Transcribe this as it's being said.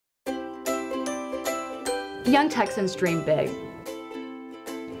Young Texans dream big.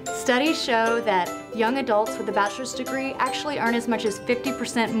 Studies show that young adults with a bachelor's degree actually earn as much as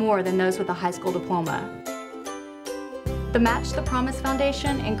 50% more than those with a high school diploma. The Match the Promise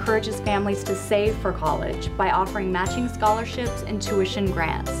Foundation encourages families to save for college by offering matching scholarships and tuition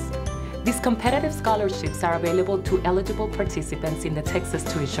grants. These competitive scholarships are available to eligible participants in the Texas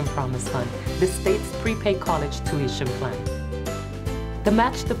Tuition Promise Fund, the state's prepaid college tuition plan. The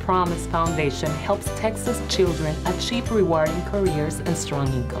Match the Promise Foundation helps Texas children achieve rewarding careers and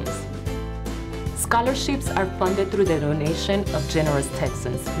strong incomes. Scholarships are funded through the donation of generous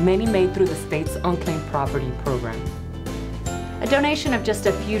Texans, many made through the state's unclaimed property program. A donation of just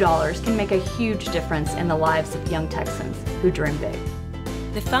a few dollars can make a huge difference in the lives of young Texans who dream big.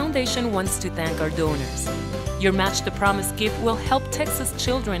 The foundation wants to thank our donors. Your Match the Promise gift will help Texas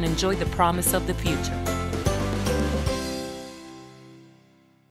children enjoy the promise of the future.